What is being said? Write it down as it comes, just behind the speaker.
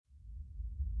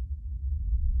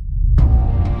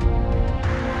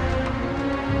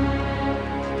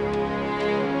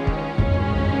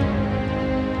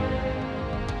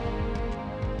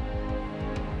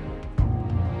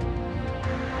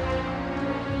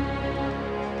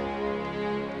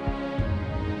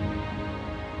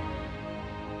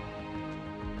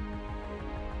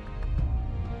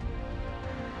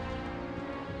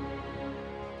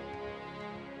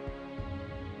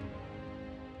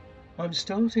I'm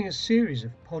starting a series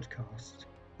of podcasts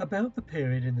about the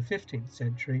period in the 15th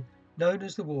century known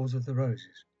as the Wars of the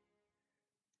Roses.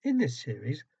 In this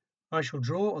series, I shall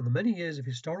draw on the many years of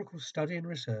historical study and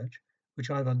research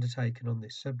which I've undertaken on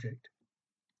this subject.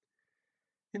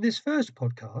 In this first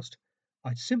podcast,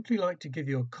 I'd simply like to give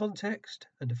you a context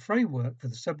and a framework for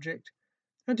the subject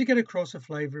and to get across a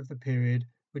flavour of the period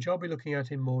which I'll be looking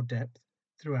at in more depth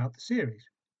throughout the series.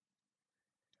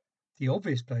 The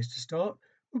obvious place to start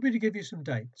would be to give you some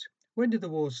dates. When did the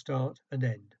wars start and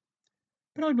end?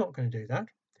 But I'm not going to do that.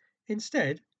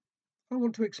 Instead, I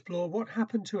want to explore what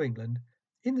happened to England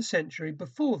in the century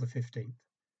before the 15th.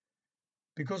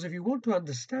 Because if you want to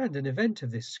understand an event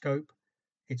of this scope,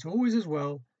 it's always as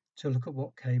well to look at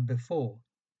what came before.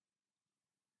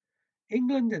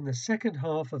 England in the second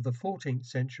half of the 14th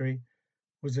century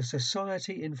was a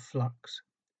society in flux,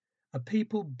 a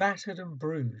people battered and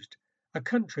bruised, a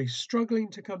country struggling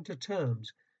to come to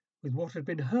terms with what had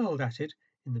been hurled at it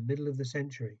in the middle of the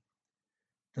century,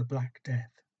 the Black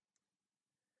Death.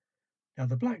 Now,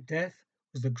 the Black Death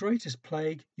was the greatest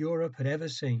plague Europe had ever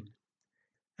seen,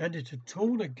 and it had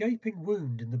torn a gaping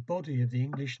wound in the body of the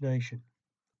English nation.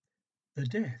 The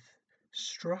death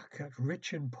struck at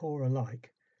rich and poor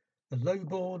alike, the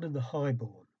low-born and the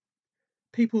high-born.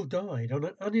 People died on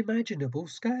an unimaginable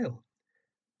scale.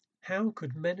 How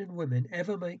could men and women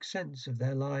ever make sense of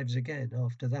their lives again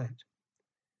after that?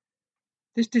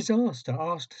 This disaster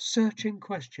asked searching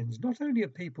questions not only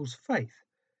of people's faith,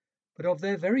 but of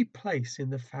their very place in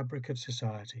the fabric of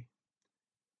society.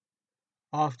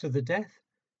 After the death,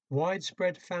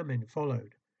 widespread famine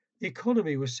followed. The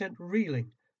economy was sent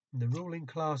reeling, and the ruling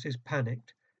classes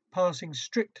panicked, passing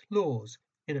strict laws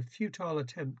in a futile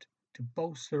attempt to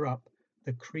bolster up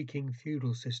the creaking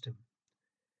feudal system.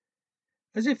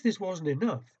 As if this wasn't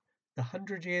enough, the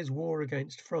 100 Years' War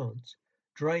against France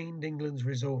drained England's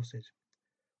resources.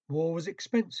 War was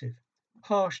expensive,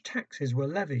 harsh taxes were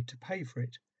levied to pay for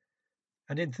it,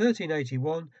 and in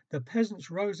 1381 the peasants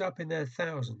rose up in their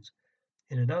thousands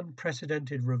in an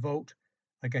unprecedented revolt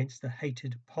against the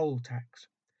hated poll tax,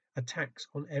 a tax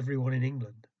on everyone in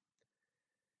England.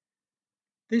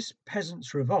 This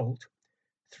peasants' revolt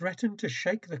threatened to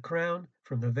shake the crown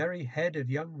from the very head of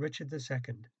young Richard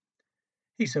II.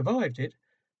 He survived it,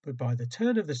 but by the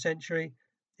turn of the century,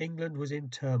 England was in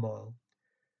turmoil.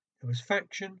 There was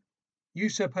faction,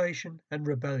 usurpation, and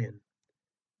rebellion.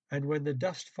 And when the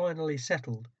dust finally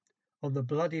settled on the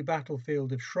bloody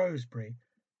battlefield of Shrewsbury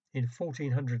in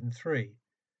 1403,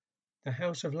 the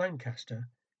House of Lancaster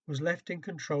was left in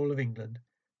control of England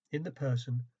in the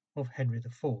person of Henry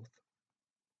IV.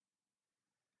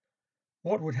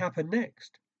 What would happen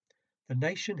next? The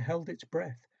nation held its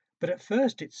breath, but at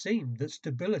first it seemed that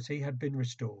stability had been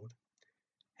restored.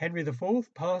 Henry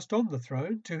IV passed on the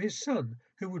throne to his son,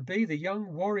 who would be the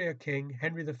young warrior king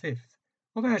Henry V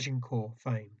of Agincourt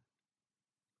fame.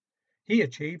 He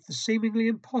achieved the seemingly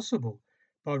impossible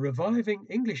by reviving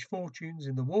English fortunes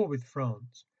in the war with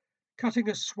France, cutting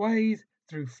a swathe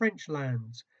through French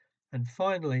lands, and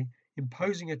finally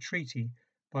imposing a treaty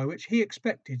by which he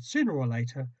expected sooner or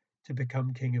later to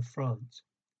become King of France.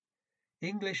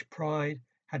 English pride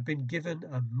had been given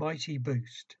a mighty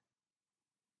boost.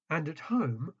 And at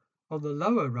home, on the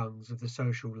lower rungs of the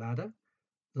social ladder,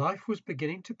 life was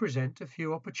beginning to present a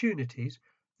few opportunities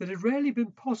that had rarely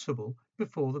been possible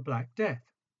before the Black Death.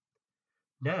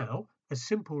 Now, a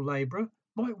simple labourer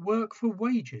might work for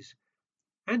wages,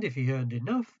 and if he earned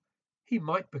enough, he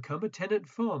might become a tenant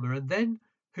farmer, and then,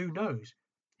 who knows,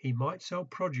 he might sell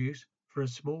produce for a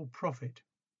small profit.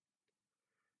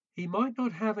 He might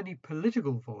not have any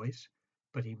political voice,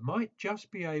 but he might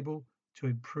just be able to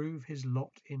improve his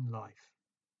lot in life.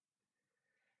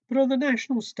 But on the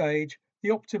national stage,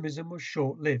 the optimism was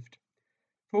short-lived.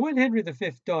 For when Henry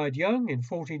V died young in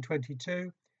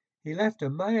 1422, he left a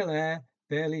male heir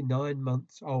barely 9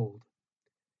 months old.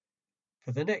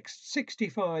 For the next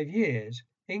 65 years,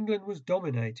 England was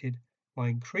dominated by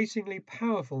increasingly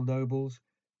powerful nobles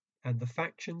and the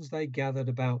factions they gathered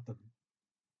about them.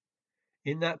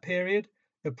 In that period,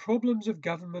 the problems of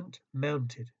government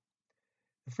mounted.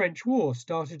 The French war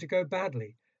started to go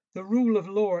badly, the rule of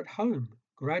law at home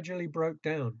gradually broke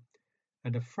down,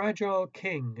 and a fragile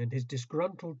king and his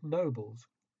disgruntled nobles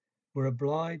were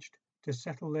obliged to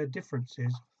settle their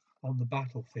differences on the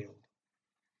battlefield.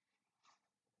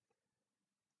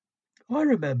 I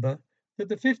remember that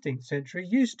the 15th century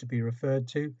used to be referred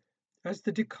to as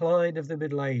the decline of the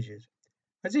Middle Ages,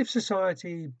 as if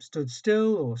society stood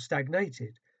still or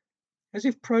stagnated, as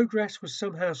if progress was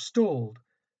somehow stalled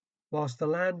whilst the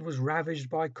land was ravaged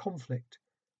by conflict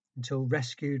until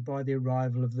rescued by the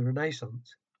arrival of the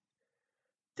Renaissance.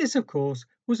 This, of course,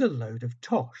 was a load of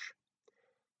tosh.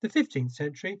 The 15th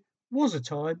century was a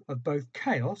time of both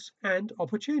chaos and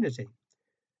opportunity.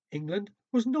 England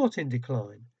was not in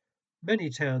decline. Many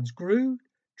towns grew,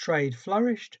 trade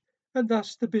flourished, and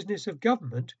thus the business of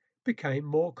government became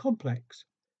more complex.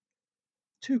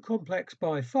 Too complex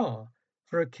by far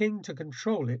for a king to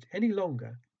control it any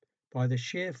longer by the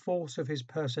sheer force of his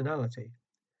personality,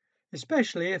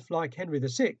 especially if, like Henry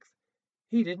VI,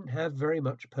 he didn't have very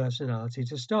much personality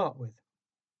to start with.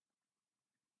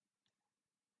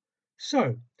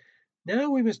 So,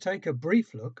 now we must take a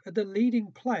brief look at the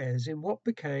leading players in what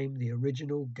became the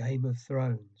original Game of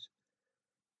Thrones.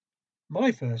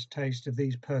 My first taste of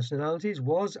these personalities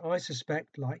was, I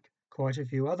suspect, like quite a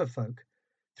few other folk,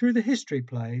 through the history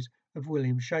plays of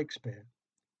William Shakespeare.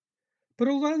 But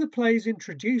although the plays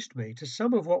introduced me to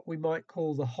some of what we might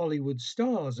call the Hollywood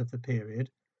stars of the period,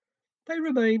 they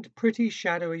remained pretty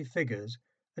shadowy figures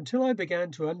until I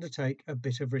began to undertake a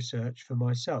bit of research for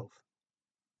myself.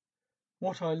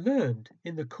 What I learned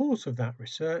in the course of that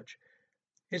research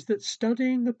is that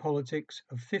studying the politics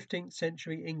of 15th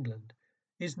century England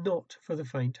is not for the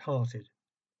faint-hearted.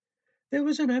 There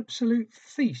was an absolute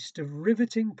feast of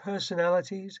riveting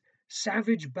personalities,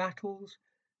 savage battles,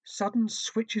 sudden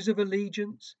switches of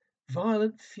allegiance,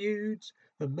 violent feuds,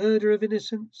 the murder of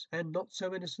innocents and not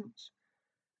so innocents,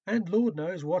 and Lord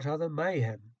knows what other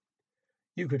mayhem.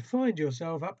 You could find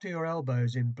yourself up to your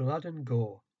elbows in blood and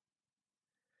gore.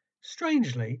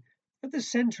 Strangely, at the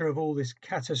centre of all this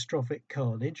catastrophic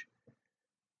carnage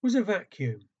was a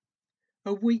vacuum,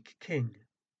 a weak king.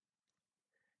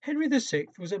 Henry VI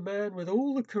was a man with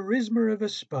all the charisma of a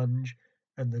sponge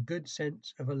and the good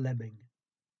sense of a lemming.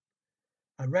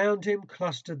 Around him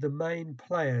clustered the main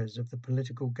players of the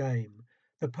political game,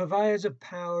 the purveyors of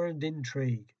power and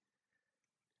intrigue.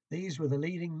 These were the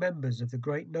leading members of the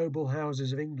great noble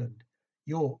houses of England,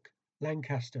 York,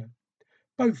 Lancaster,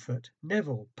 Beaufort,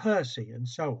 Neville, Percy, and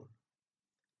so on.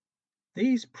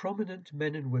 These prominent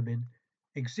men and women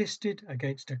existed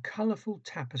against a colourful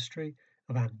tapestry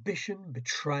of ambition,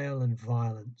 betrayal, and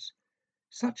violence.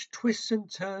 Such twists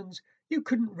and turns you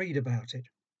couldn't read about it.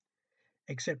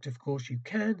 Except, of course, you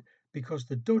can, because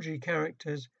the dodgy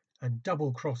characters and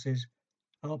double crosses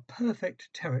are perfect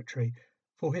territory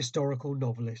for historical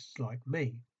novelists like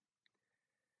me.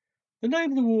 The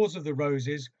name The Wars of the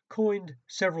Roses, coined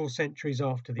several centuries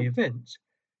after the events,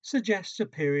 suggests a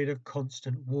period of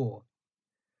constant war.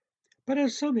 But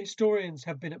as some historians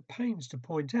have been at pains to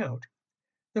point out,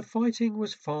 the fighting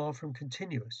was far from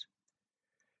continuous.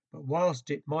 But whilst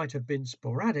it might have been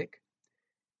sporadic,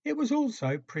 it was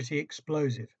also pretty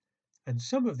explosive, and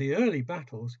some of the early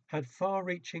battles had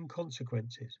far-reaching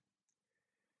consequences.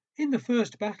 In the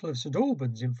First Battle of St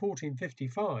Albans in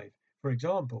 1455, for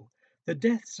example, the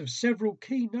deaths of several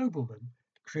key noblemen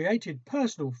created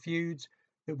personal feuds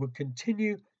that would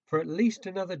continue for at least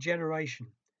another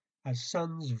generation, as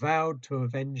sons vowed to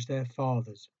avenge their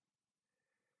fathers.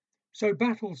 So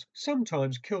battles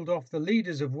sometimes killed off the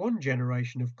leaders of one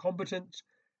generation of combatants,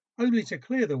 only to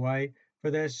clear the way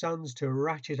for their sons to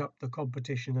ratchet up the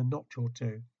competition a notch or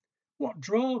two. What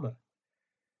drama!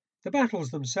 The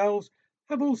battles themselves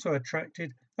have also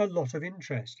attracted a lot of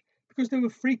interest because they were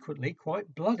frequently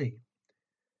quite bloody.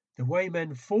 The way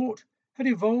men fought had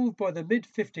evolved by the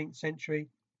mid-15th century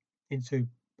into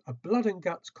a blood and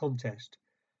guts contest.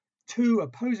 Two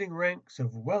opposing ranks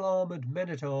of well-armoured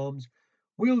men-at-arms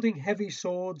wielding heavy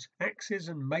swords, axes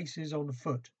and maces on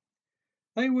foot.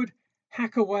 They would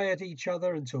hack away at each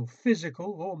other until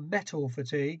physical or mental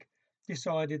fatigue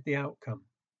decided the outcome.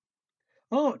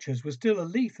 Archers were still a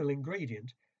lethal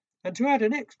ingredient, and to add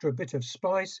an extra bit of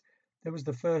spice, there was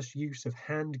the first use of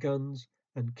handguns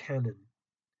and cannon.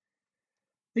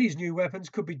 These new weapons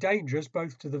could be dangerous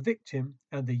both to the victim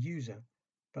and the user,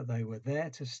 but they were there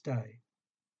to stay.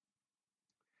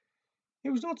 It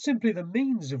was not simply the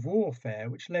means of warfare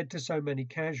which led to so many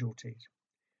casualties.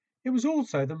 It was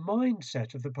also the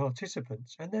mindset of the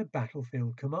participants and their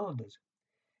battlefield commanders.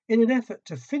 In an effort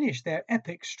to finish their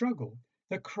epic struggle,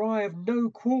 the cry of "no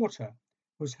quarter"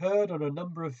 was heard on a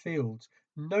number of fields,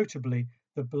 notably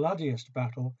the bloodiest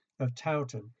battle of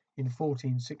Towton in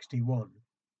 1461.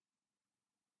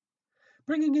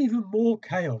 Bringing even more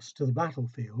chaos to the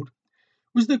battlefield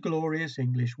was the glorious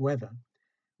English weather,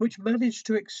 which managed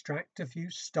to extract a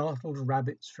few startled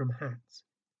rabbits from hats.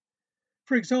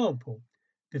 For example,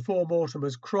 before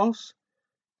Mortimer's Cross,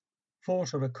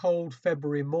 fought on a cold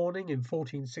February morning in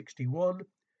 1461,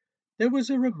 there was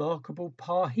a remarkable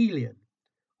parhelion,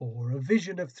 or a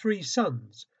vision of three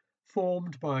suns,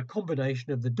 formed by a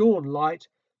combination of the dawn light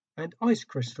and ice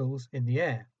crystals in the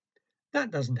air.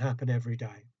 That doesn't happen every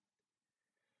day.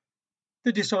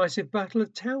 The decisive Battle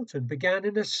of Towton began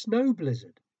in a snow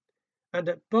blizzard, and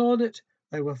at Barnet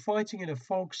they were fighting in a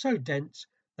fog so dense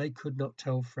they could not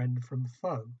tell friend from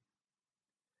foe.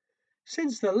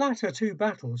 Since the latter two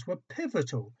battles were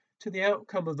pivotal to the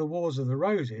outcome of the Wars of the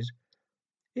Roses,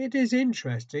 it is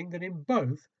interesting that in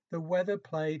both the weather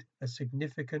played a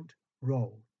significant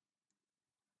role.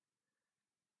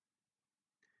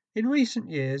 In recent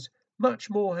years, much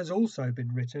more has also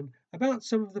been written about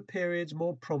some of the period's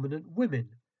more prominent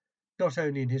women, not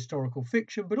only in historical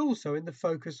fiction but also in the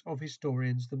focus of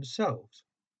historians themselves.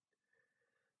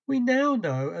 We now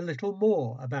know a little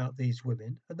more about these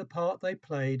women and the part they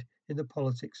played in the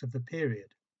politics of the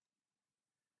period.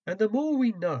 And the more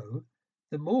we know,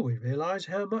 the more we realise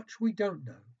how much we don't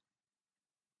know.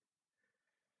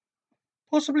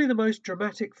 Possibly the most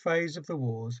dramatic phase of the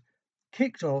wars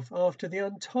kicked off after the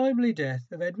untimely death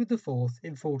of Edward IV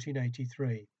in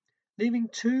 1483, leaving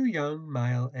two young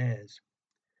male heirs.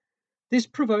 This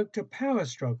provoked a power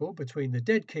struggle between the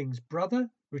dead king's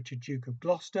brother, Richard Duke of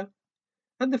Gloucester,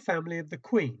 and the family of the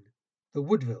Queen, the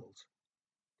Woodvilles.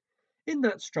 In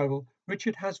that struggle,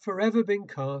 Richard has forever been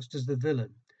cast as the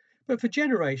villain, but for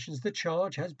generations the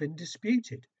charge has been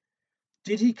disputed.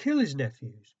 Did he kill his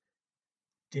nephews?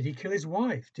 Did he kill his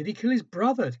wife? Did he kill his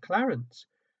brother, Clarence?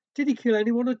 Did he kill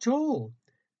anyone at all?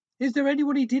 Is there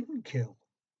anyone he didn't kill?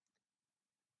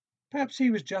 Perhaps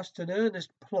he was just an earnest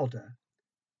plodder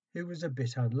who was a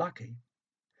bit unlucky.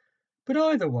 But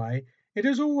either way, it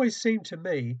has always seemed to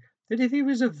me that if he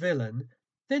was a villain,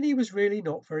 then he was really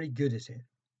not very good at it.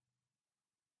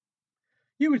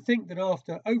 You would think that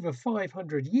after over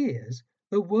 500 years,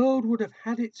 the world would have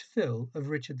had its fill of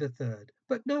Richard III.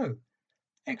 But no,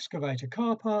 excavate a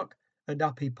car park and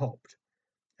up he popped,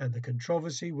 and the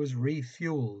controversy was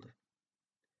refuelled.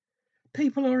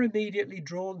 People are immediately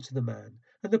drawn to the man,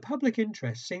 and the public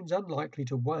interest seems unlikely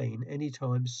to wane any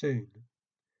time soon.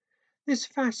 This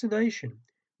fascination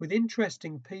with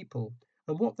interesting people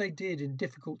and what they did in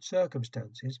difficult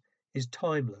circumstances is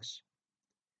timeless.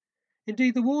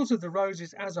 Indeed, the Wars of the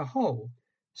Roses as a whole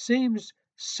seems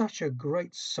such a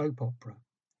great soap opera.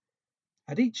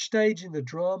 At each stage in the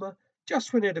drama,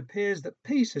 just when it appears that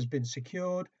peace has been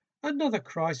secured, another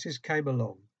crisis came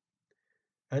along,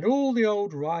 and all the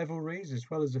old rivalries, as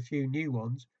well as a few new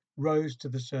ones, rose to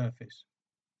the surface.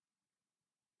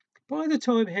 By the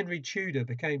time Henry Tudor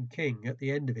became king at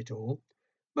the end of it all,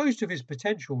 most of his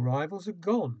potential rivals had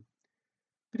gone.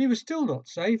 But he was still not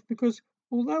safe because,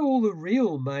 although all the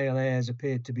real male heirs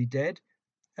appeared to be dead,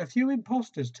 a few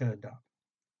impostors turned up.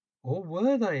 Or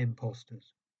were they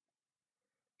impostors?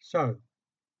 So,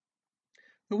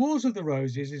 the Wars of the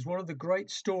Roses is one of the great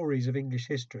stories of English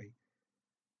history.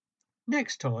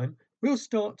 Next time, we'll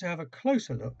start to have a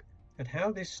closer look at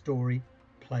how this story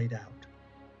played out.